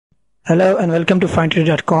Hello and welcome to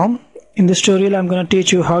Find3D.com. In this tutorial I'm going to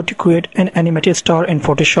teach you how to create an animated star in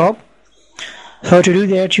Photoshop. So to do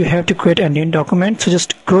that you have to create a new document. So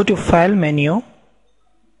just go to File menu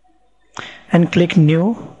and click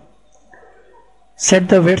New. Set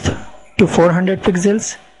the width to 400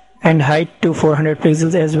 pixels and height to 400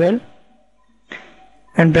 pixels as well.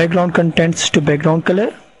 And background contents to background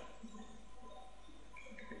color.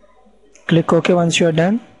 Click OK once you are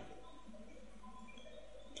done.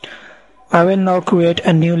 I will now create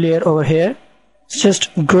a new layer over here. Just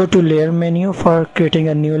go to layer menu for creating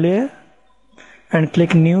a new layer and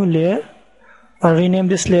click new layer. I'll rename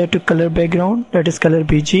this layer to color background, that is color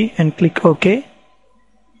BG, and click OK.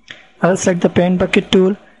 I'll select the paint bucket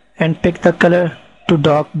tool and pick the color to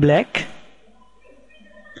dark black.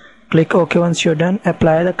 Click OK once you're done.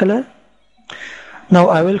 Apply the color. Now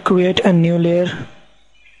I will create a new layer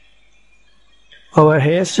over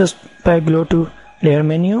here just by go to layer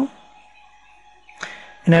menu.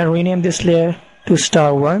 And I'll rename this layer to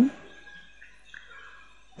star 1.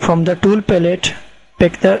 From the tool palette,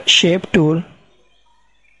 pick the shape tool,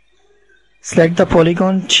 select the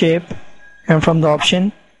polygon shape, and from the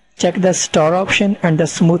option, check the star option and the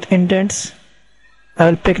smooth indents.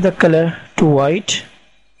 I will pick the color to white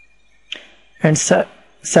and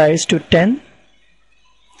size to 10.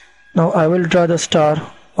 Now I will draw the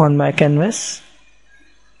star on my canvas.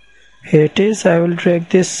 Here it is. I will drag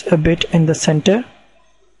this a bit in the center.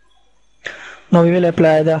 Now we will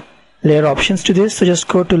apply the layer options to this. So just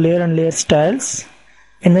go to layer and layer styles,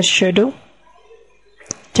 inner shadow,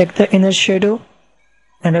 check the inner shadow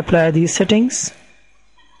and apply these settings.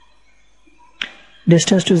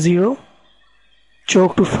 Distance to 0,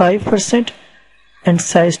 choke to 5% and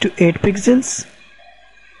size to 8 pixels.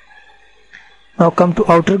 Now come to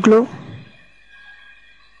outer glow.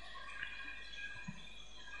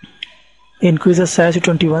 Increase the size to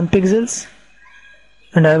 21 pixels.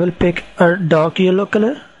 And I will pick a dark yellow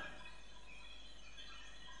color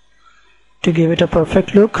to give it a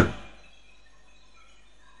perfect look.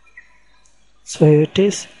 So here it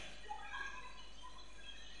is.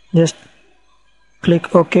 Just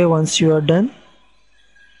click OK once you are done.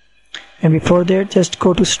 And before that, just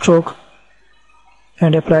go to stroke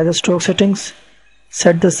and apply the stroke settings.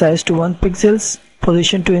 Set the size to 1 pixels,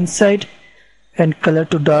 position to inside, and color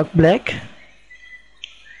to dark black.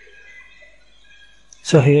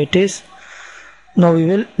 So here it is. Now we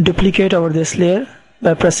will duplicate over this layer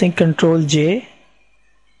by pressing Ctrl J,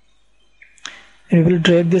 and we will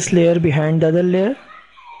drag this layer behind the other layer,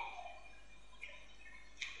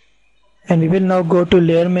 and we will now go to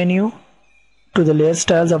layer menu to the layer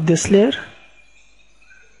styles of this layer,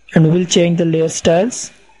 and we will change the layer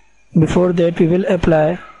styles. Before that we will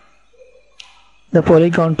apply the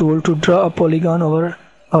polygon tool to draw a polygon over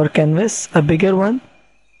our canvas, a bigger one.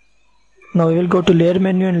 Now we will go to layer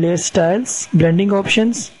menu and layer styles, blending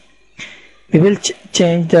options. We will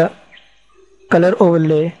change the color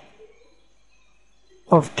overlay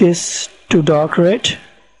of this to dark red.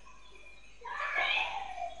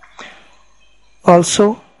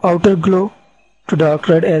 Also outer glow to dark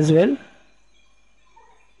red as well.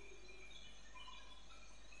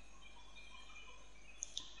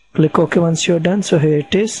 Click OK once you are done. So here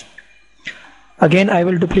it is. Again I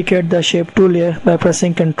will duplicate the shape tool layer by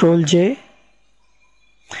pressing Ctrl J,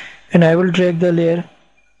 and I will drag the layer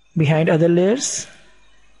behind other layers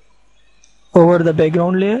over the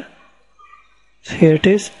background layer. So here it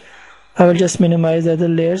is. I will just minimize the other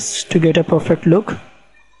layers to get a perfect look.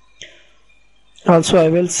 Also I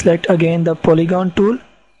will select again the polygon tool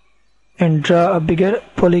and draw a bigger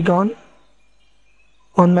polygon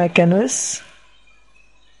on my canvas.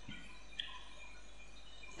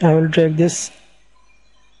 I will drag this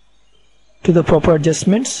to the proper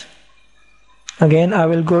adjustments. Again I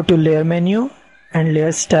will go to layer menu and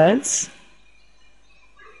layer styles,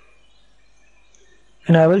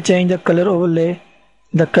 and I will change the color overlay,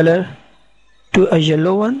 the color to a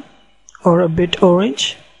yellow one or a bit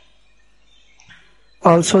orange.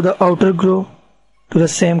 Also the outer glow to the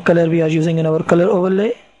same color we are using in our color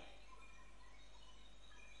overlay.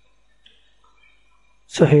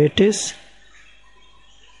 So here it is.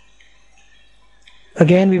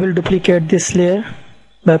 Again we will duplicate this layer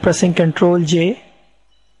by pressing Ctrl J.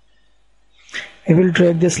 We will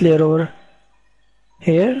drag this layer over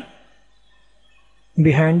here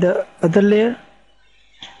behind the other layer.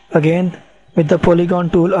 Again with the polygon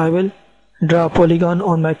tool I will draw a polygon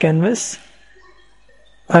on my canvas.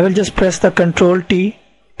 I will just press the Ctrl T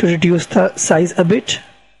to reduce the size a bit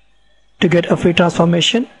to get a free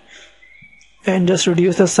transformation, and just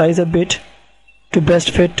reduce the size a bit to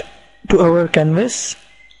best fit to our canvas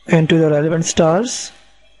and to the relevant stars.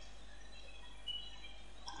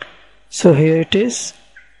 So here it is.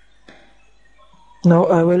 Now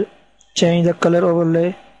I will change the color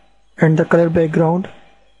overlay and the color background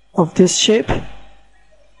of this shape.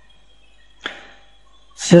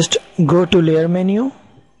 Just go to layer menu,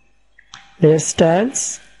 layer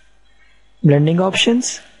styles, blending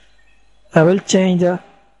options. I will change the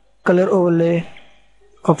color overlay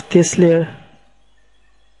of this layer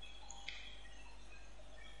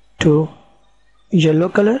to yellow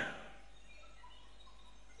color,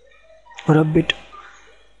 or a bit.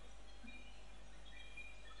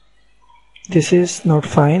 This is not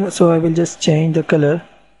fine, so I will just change the color.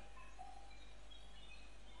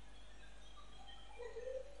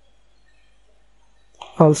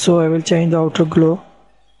 Also, I will change the outer glow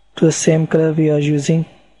to the same color we are using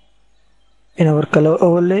in our color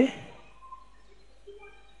overlay.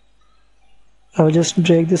 I will just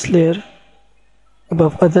drag this layer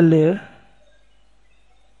above other layer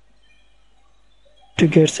to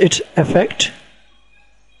get its effect.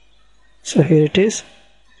 So here it is.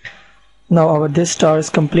 Now our this star is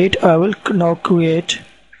complete. I will now create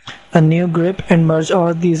a new group and merge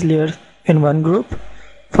all these layers in one group.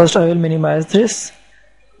 First I will minimize this.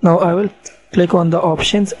 Now I will click on the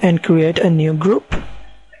options and create a new group,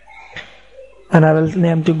 and I will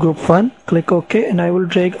name the group 1. Click OK, and I will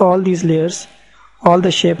drag all these layers, all the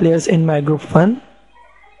shape layers in my group 1.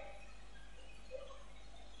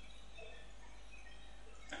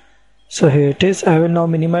 So here it is. I will now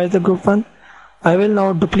minimize the group 1. I will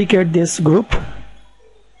now duplicate this group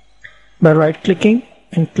by right clicking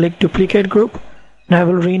and click duplicate group, and I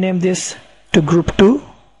will rename this to group 2.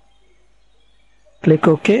 Click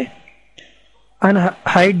OK and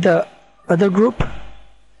hide the other group,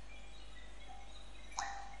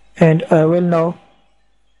 and I will now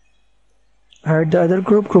hide the other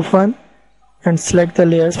group, group 1, and select the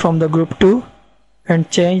layers from the group 2 and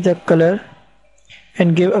change the color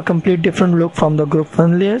and give a complete different look from the group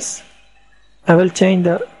 1 layers. I will change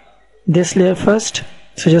this layer first,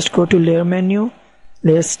 so just go to layer menu,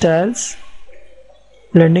 layer styles,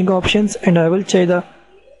 blending options, and I will change the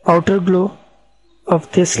outer glow of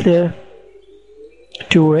this layer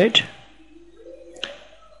to red,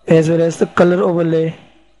 as well as the color overlay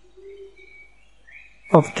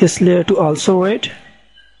of this layer to also red.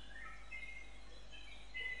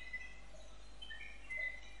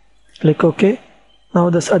 Click OK. Now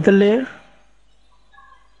this other layer,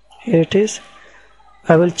 here it is.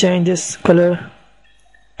 I will change this color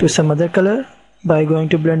to some other color by going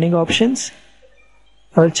to blending options.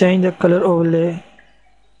 I will change the color overlay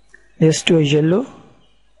this to a yellow.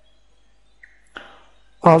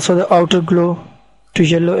 Also the outer glow to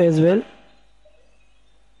yellow as well.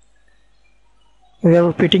 We are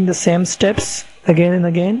repeating the same steps again and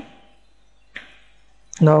again.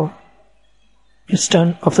 Now it's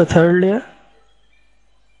done of the third layer.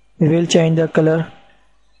 We will change the color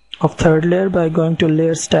of third layer by going to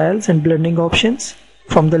layer styles and blending options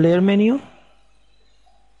from the layer menu.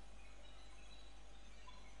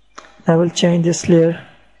 I will change this layer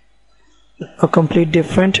a complete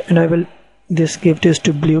different, and I will give this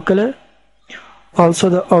to blue color. Also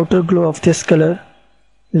the outer glow of this color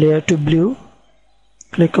layer to blue.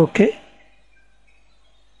 Click OK.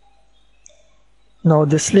 Now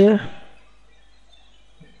this layer,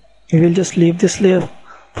 we will just leave this layer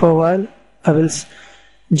for a while. I will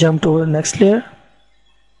jump to the next layer,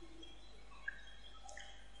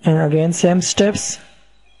 and again same steps.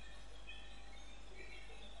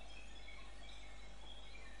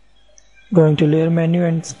 Going to layer menu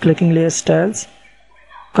and clicking layer styles,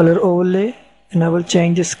 color overlay, and I will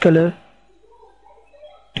change this color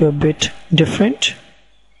to a bit different.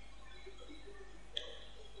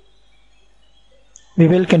 We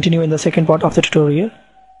will continue in the second part of the tutorial.